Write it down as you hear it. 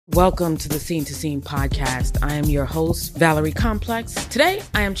Welcome to the Scene to Scene podcast. I am your host, Valerie Complex. Today,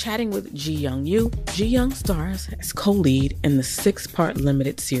 I am chatting with Ji Young Yoo. Ji Young stars as co-lead in the 6-part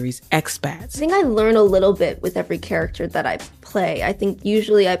limited series Expats. I think I learn a little bit with every character that I play. I think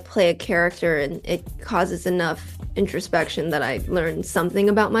usually I play a character and it causes enough introspection that I learn something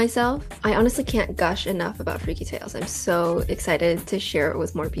about myself. I honestly can't gush enough about Freaky Tales. I'm so excited to share it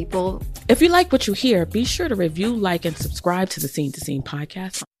with more people. If you like what you hear, be sure to review, like, and subscribe to the Scene to Scene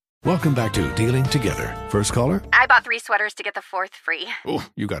podcast. Welcome back to Dealing Together. First caller? I bought 3 sweaters to get the 4th free. Oh,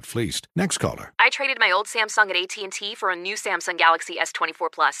 you got fleeced. Next caller? I traded my old Samsung at AT&T for a new Samsung Galaxy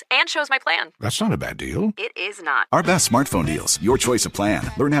S24 Plus and chose my plan. That's not a bad deal. It is not. Our best smartphone deals. Your choice of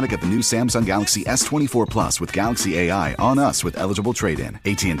plan. Learn how to get the new Samsung Galaxy S24 Plus with Galaxy AI on us with eligible trade-in.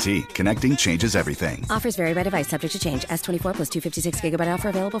 AT&T. Connecting changes everything. Offers vary by device. Subject to change. S24 plus 256GB offer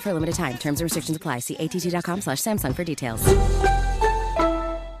available for a limited time. Terms and restrictions apply. See att.com/Samsung for details.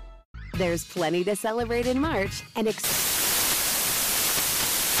 There's plenty to celebrate in March and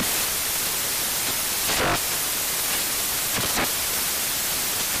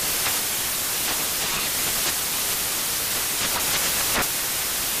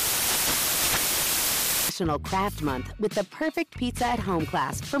National Craft Month with the perfect pizza at home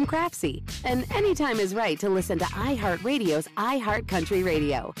class from Craftsy. And anytime is right to listen to iHeartRadio's iHeartCountry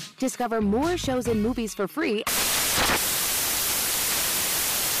Radio. Discover more shows and movies for free.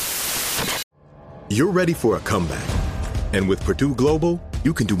 You're ready for a comeback. And with Purdue Global,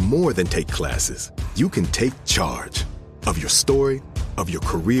 you can do more than take classes. You can take charge of your story, of your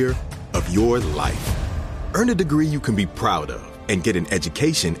career, of your life. Earn a degree you can be proud of and get an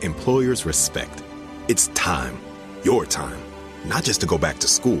education employers respect. It's time, your time, not just to go back to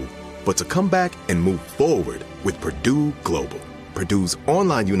school, but to come back and move forward with Purdue Global, Purdue's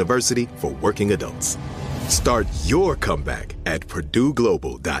online university for working adults. Start your comeback at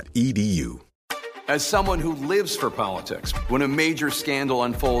purdueglobal.edu. As someone who lives for politics, when a major scandal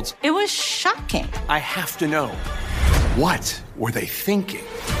unfolds, it was shocking. I have to know, what were they thinking?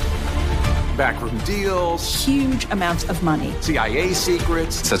 Backroom deals, huge amounts of money, CIA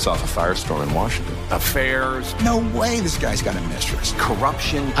secrets, sets off a firestorm in Washington, affairs. No way this guy's got a mistress.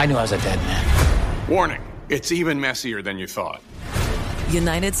 Corruption. I knew I was a dead man. Warning, it's even messier than you thought.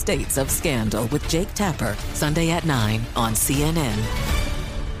 United States of Scandal with Jake Tapper, Sunday at 9 on CNN.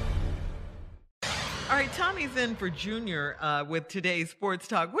 All right, Tommy's in for Junior with today's Sports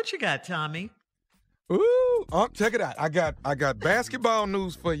Talk. What you got, Tommy? Ooh, check it out. I got basketball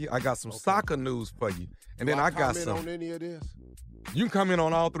news for you. I got some soccer news for you, and then I got some. On any of this? You can come in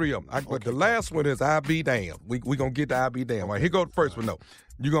on all three of them. But the last one is I'll be damned. We gonna get to I'll be damned. All right, here go the first one. No,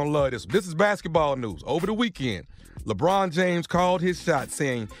 you're gonna love this one. This is basketball news. Over the weekend, LeBron James called his shot,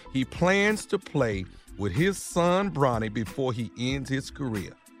 saying he plans to play with his son Bronny before he ends his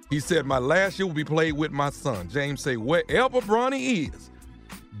career. He said, my last year will be played with my son. James said, wherever Bronny is,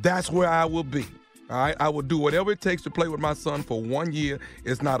 that's where I will be. All right, I will do whatever it takes to play with my son for 1 year.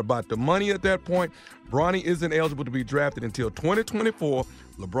 It's not about the money at that point. Bronny isn't eligible to be drafted until 2024.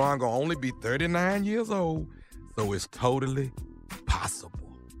 LeBron gonna only be 39 years old, so it's totally possible.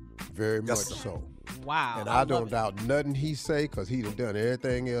 Very much so. Wow. And I don't doubt nothing he say because he done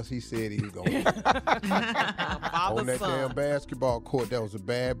everything else he said he was going to do. On that damn basketball court, that was a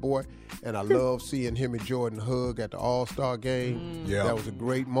bad boy. And I love seeing him and Jordan hug at the All-Star game. Yeah. That was a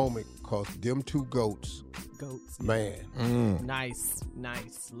great moment because them two goats, man. Nice.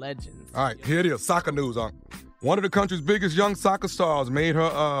 Legends. All right, here it is. Soccer news. One of the country's biggest young soccer stars made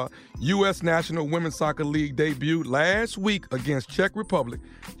her U.S. National Women's Soccer League debut last week against Czech Republic,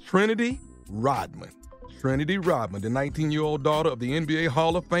 Trinity Rodman. Trinity Rodman, the 19-year-old daughter of the NBA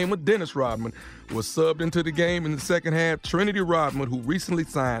Hall of Famer Dennis Rodman, was subbed into the game in the second half. Trinity Rodman, who recently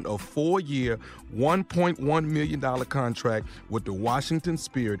signed a 4-year, $1.1 million contract with the Washington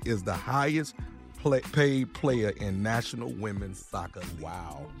Spirit, is the highest paid player in National Women's Soccer League.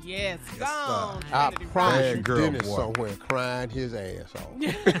 Wow. Yes, gone. I promise you, girl, Dennis boy. somewhere crying his ass off.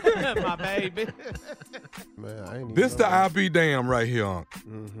 My baby. Man, I ain't even This know the that. I be damn right here, Unc.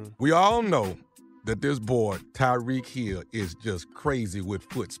 We all know that this boy, Tyreek Hill, is just crazy with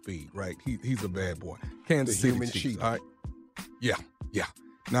foot speed, right? He's a bad boy. Kansas The City human Chiefs, cheetah. all right? Yeah.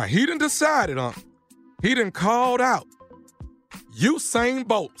 Now, he done decided, he done called out Usain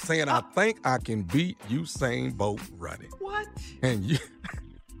Bolt, saying, I think I can beat Usain Bolt running. What? And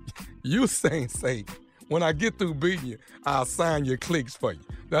Usain say, when I get through beating you, I'll sign your clicks for you.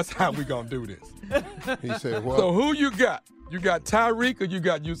 That's how we gonna do this. He said, what? So who you got? You got Tyreek or you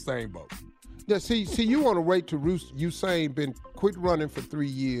got Usain Bolt? Yeah, see, you want to wait till Usain been quit running for 3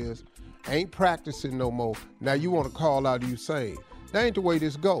 years, ain't practicing no more. Now you want to call out Usain. That ain't the way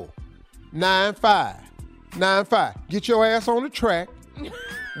this go. 9-5. 9-5. Get your ass on the track.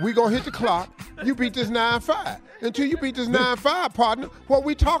 We gonna hit the clock. You beat this 9-5. Until you beat this 9-5, partner, what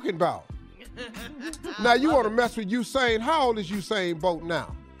we talking about? Now you want to mess with Usain. How old is Usain Bolt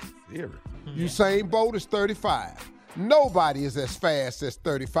now? Usain Bolt is 35. Nobody is as fast as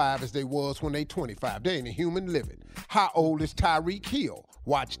 35 as they was when they 25. They ain't a human living. How old is Tyreek Hill?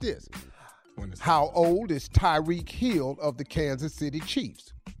 Watch this. How old is Tyreek Hill of the Kansas City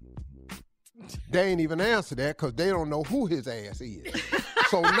Chiefs? They ain't even answer that because they don't know who his ass is.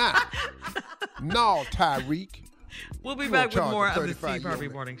 So now, Tyreek. We'll be back with more of the Steve Harvey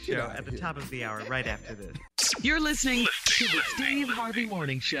Morning Show at the top of the hour, right after this. You're listening to the Steve Harvey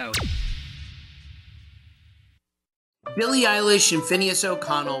Morning Show. Billie Eilish and Phineas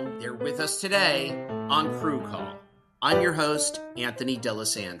O'Connell, they're with us today on Crew Call. I'm your host, Anthony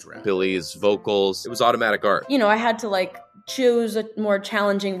D'Alessandro. Billie's vocals, it was automatic art. You know, I had to choose a more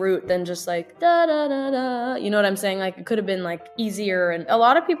challenging route than just da da da da. You know what I'm saying? It could have been easier. And a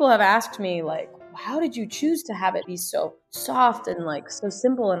lot of people have asked me how did you choose to have it be so soft and so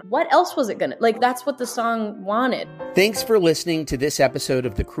simple? And what else was it gonna that's what the song wanted. Thanks for listening to this episode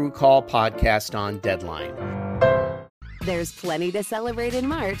of the Crew Call podcast on Deadline. There's plenty to celebrate in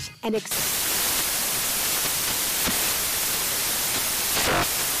March and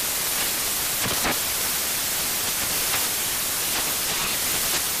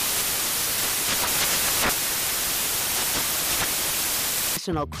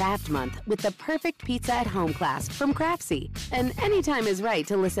National Craft Month with the perfect pizza at home class from Craftsy. And anytime is right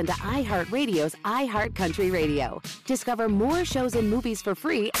to listen to iHeartRadio's iHeart Country Radio. Discover more shows and movies for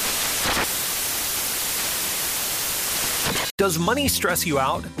free. Does money stress you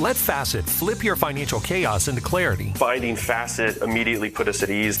out? Let Facet flip your financial chaos into clarity. Finding Facet immediately put us at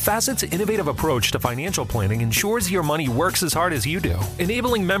ease. Facet's innovative approach to financial planning ensures your money works as hard as you do,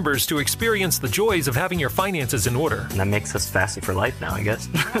 enabling members to experience the joys of having your finances in order. And that makes us Facet for life now, I guess.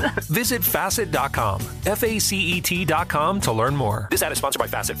 Visit Facet.com, FACET.com to learn more. This ad is sponsored by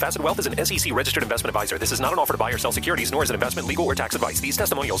Facet. Facet Wealth is an SEC registered investment advisor. This is not an offer to buy or sell securities, nor is it investment, legal, or tax advice. These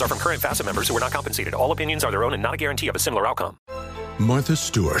testimonials are from current Facet members who are not compensated. All opinions are their own and not a guarantee of a similar outcome. Martha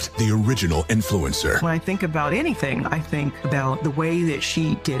Stewart, the original influencer. When I think about anything, I think about the way that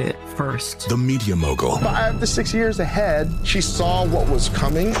she did it first. The media mogul. 5 to 6 years ahead, she saw what was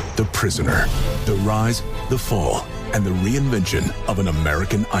coming. The prisoner. The rise, the fall, and the reinvention of an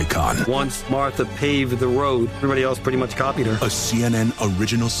American icon. Once Martha paved the road, everybody else pretty much copied her. A CNN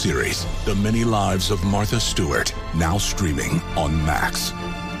original series, The Many Lives of Martha Stewart, now streaming on Max.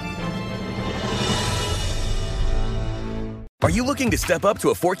 Are you looking to step up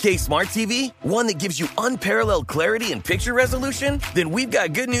to a 4K smart TV? One that gives you unparalleled clarity and picture resolution? Then we've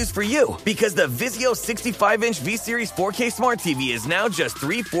got good news for you, because the Vizio 65-inch V-Series 4K smart TV is now just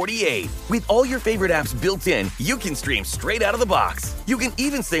 $348. With all your favorite apps built in, you can stream straight out of the box. You can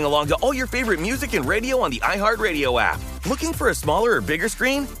even sing along to all your favorite music and radio on the iHeartRadio app. Looking for a smaller or bigger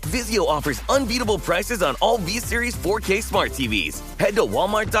screen? Vizio offers unbeatable prices on all V-Series 4K smart TVs. Head to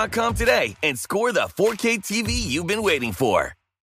Walmart.com today and score the 4K TV you've been waiting for.